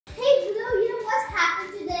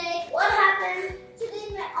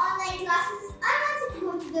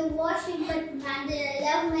you're watching, but Mandela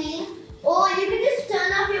love me. Oh, you can just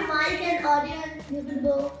turn off your mic and audio and you can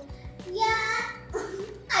go. Yeah,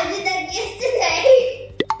 I did that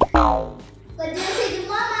yesterday. What did you say to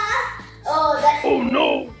Mama? Oh, that's. Oh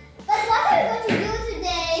no! But what are we going to do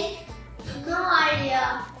today? No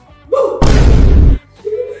idea.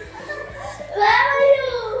 Where are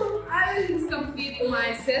you? I was completing my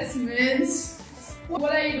assessments.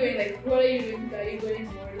 What are you doing? What are you doing? Are you going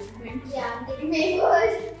bored or something? Yeah, I'm getting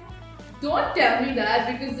neighbors. Don't tell me that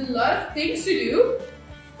because there's a lot of things to do.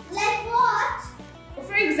 Like what?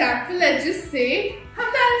 For example, let's just say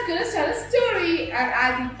Hamdan is gonna start a story, and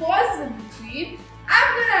as he pauses in between, I'm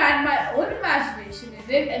gonna add my own imagination in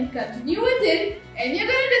it and continue with it, and you're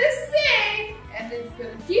gonna do the same, and it's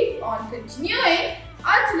gonna keep on continuing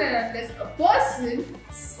until and unless a person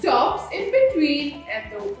stops in between,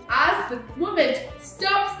 and as the moment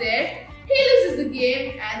stops there, he loses the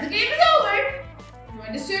game and the game is over. You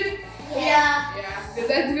understood? Yeah. Yeah, so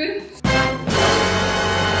that's good.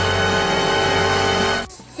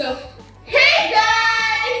 So, hey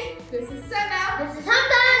guys! This is Sana. This is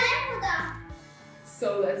Hamdan.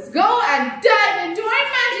 So let's go and dive into our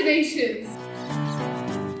imaginations.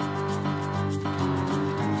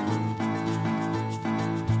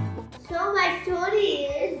 So my story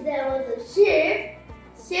is there was a ship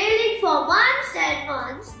sailing for months and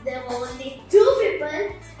months. There were only two people,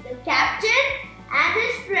 the captain and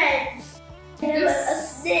his friends. There was a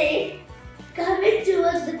snake coming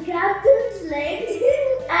towards the captain's leg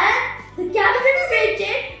and the captain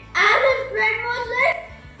fainted and his friend was like,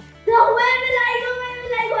 "No, where will I go, where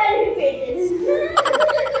will I go?" And he fainted.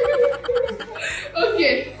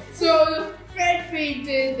 Okay, so the friend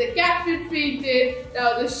fainted, the captain fainted, now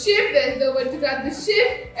the ship, there's no one to run the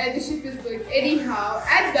ship, and the ship is going anyhow,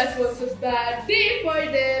 and that was a bad day for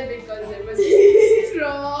them because there was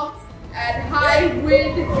storms and high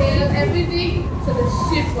wind, hail, everything, so the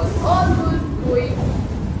ship was almost going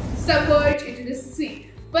submerged into the sea.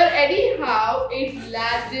 But anyhow, it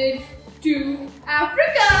landed to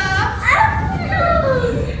Africa.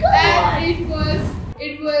 And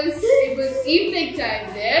it was evening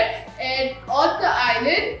time there, and on the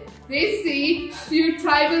island they see few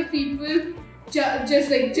tribal people just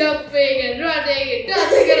like jumping and running and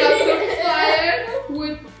dancing around some fire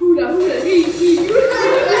with hula hula hee hee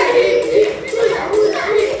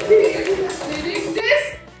doing this,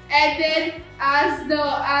 and then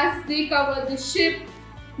as they come on the ship,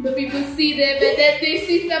 the people see them, and then they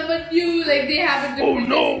see someone new, like they have a different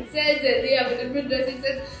dressing sense and they have a different dressing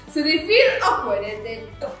sense, so they feel awkward, and then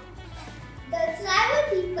the tribal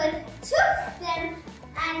people took them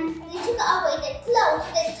and they took away their clothes,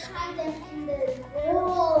 they tied them in the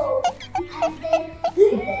rope, and then they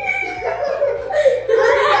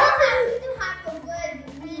to have a good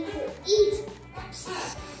meal to eat.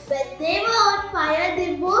 When they were on fire,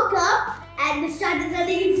 they woke up and they started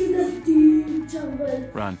running into the deep jungle.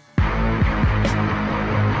 Run.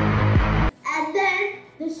 And then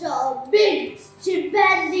they saw big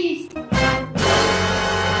chimpanzees.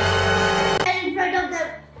 And in front of them,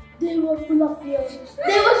 they were full of fear.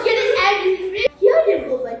 They was getting angry. Here you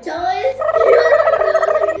go, my toys.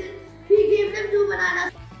 He gave them 2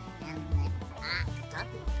 bananas.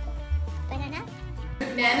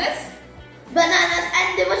 Bananas, and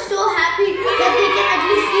they were so happy that they can at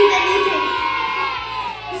least eat anything.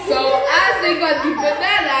 so as they got the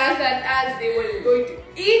bananas and as they were going to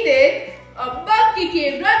eat it, a monkey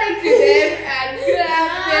came running to them and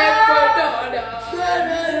grabbed their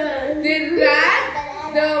banana. They ran,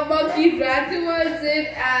 the monkey ran towards it,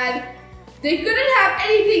 and they couldn't have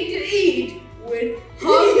anything to eat. With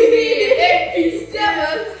hungry and empty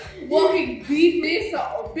stomachs, walking deep, they saw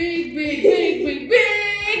a big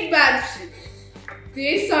mansion.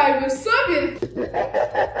 They saw it was so beautiful.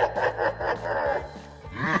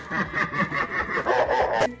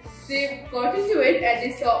 They got into it and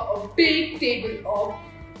they saw a big table of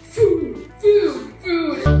food.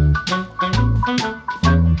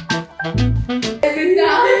 And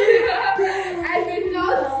without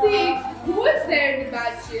seeing who was there in the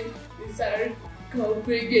mansion, they started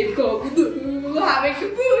having the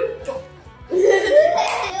food.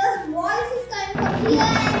 Those voices coming from here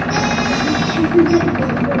and there.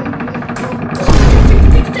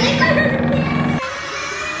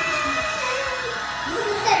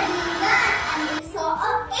 And they saw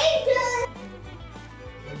an angel.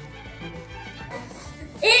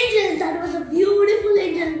 Angel, that was a beautiful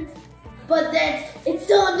angel. But then it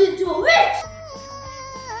turned into a witch.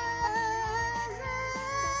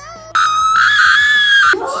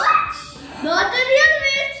 What? Not a real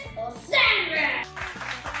witch or sand rat.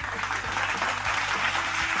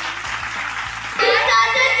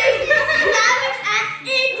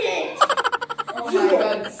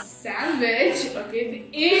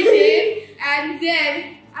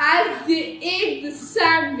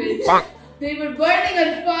 They were burning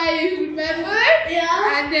on fire, remember?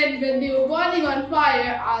 Yeah. And then when they were burning on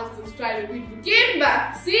fire, as those tribal people came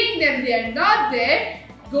back, seeing them they are not there,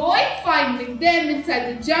 going finding them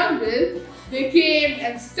inside the jungle, they came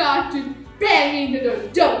and started banging the door.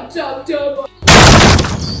 Dum, dum, dum.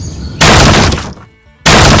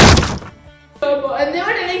 And they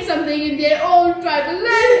were telling something in their own tribal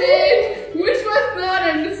language, which was not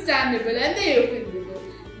understandable, and they opened the door.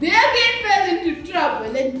 They again fell into trouble,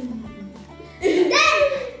 and then they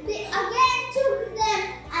again took them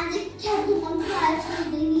and they kept them on fire for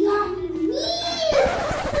the yummy meal.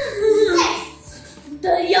 Yes,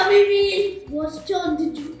 the yummy meal was turned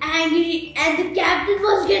into angry, and the captain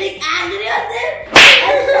was getting angry on them.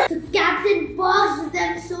 And the captain boxed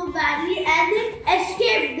them so badly, and they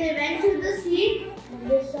escaped. They went to the sea, and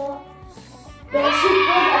they saw the ship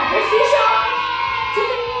was at the seashore.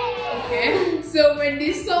 okay, so when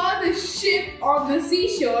they saw the ship on the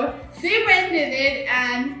seashore, they went in it,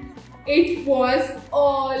 and it was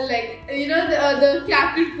all like, you know, the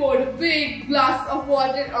captain poured a big glass of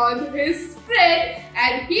water on his spread,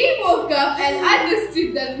 and he woke up and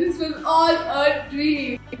understood that this was all a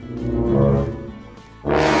dream.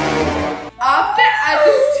 After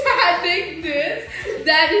understanding this,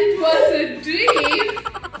 that it was a dream,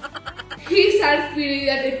 he started feeling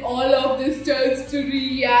that if all of this turns to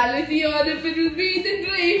reality or if it will be the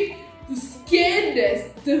dream, the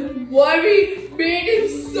scaredness, the worry made him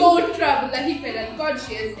so troubled that he fell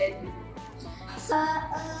unconscious and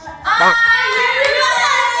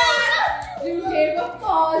you gave a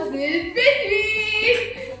pause in between.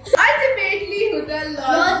 Ultimately, Huda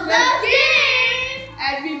lost the game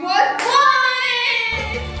and we both won.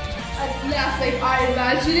 At last, like our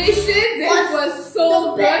imagination, it was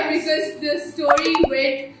so good because the story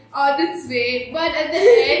went on its way, but at the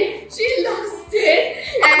end, she lost it,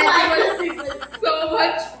 and it was so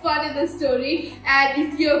much fun in the story. And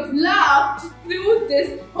if you have laughed through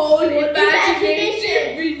this whole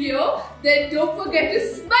imagination video, then don't forget to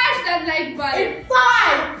smash that like button. In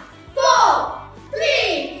 5, 4,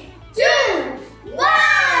 3, 2, 1.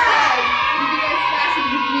 You can smash in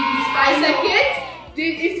between these 5 seconds.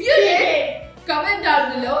 If you did, comment down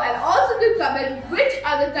below, and also do comment which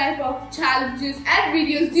other type of challenges and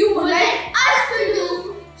videos you would like